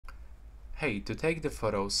Hey, to take the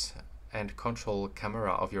photos and control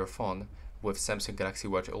camera of your phone with Samsung Galaxy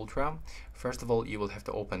Watch Ultra, first of all you will have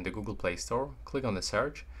to open the Google Play Store, click on the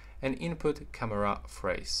search and input camera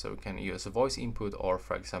phrase. So you can use a voice input or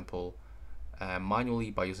for example manually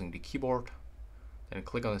by using the keyboard. Then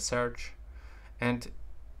click on the search, and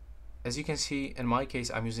as you can see, in my case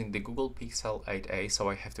I'm using the Google Pixel 8a, so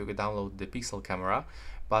I have to download the Pixel camera.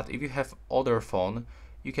 But if you have other phone,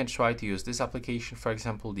 you can try to use this application, for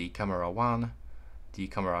example the Camera One, the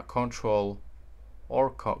Camera Control,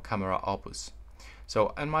 or Camera Opus.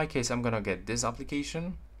 So in my case I'm gonna get this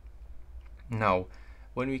application. Now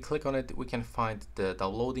when we click on it, we can find the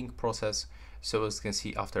downloading process. So as you can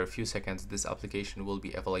see, after a few seconds this application will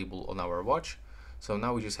be available on our watch. So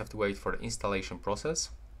now we just have to wait for the installation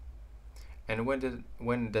process. And when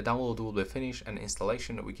the download will be finished and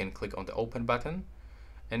installation, we can click on the open button.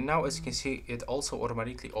 And now as you can see, it also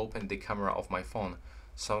automatically opened the camera of my phone.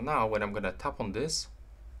 So now when I'm gonna tap on this,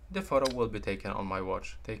 the photo will be taken on my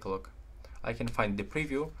watch. Take a look. I can find the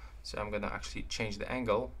preview, so I'm gonna actually change the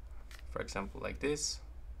angle, for example like this,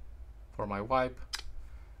 for my wipe.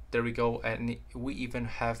 There we go, and we even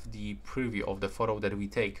have the preview of the photo that we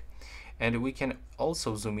take. And we can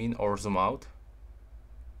also zoom in or zoom out.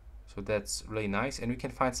 So that's really nice, and we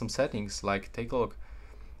can find some settings, like take a look.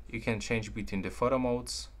 You can change between the photo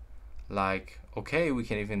modes, like okay, we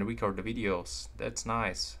can even record the videos. That's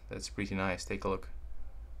nice, that's pretty nice. Take a look.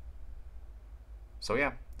 So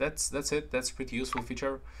yeah, that's it. That's a pretty useful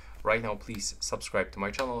feature. Right now please subscribe to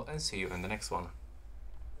my channel and see you in the next one.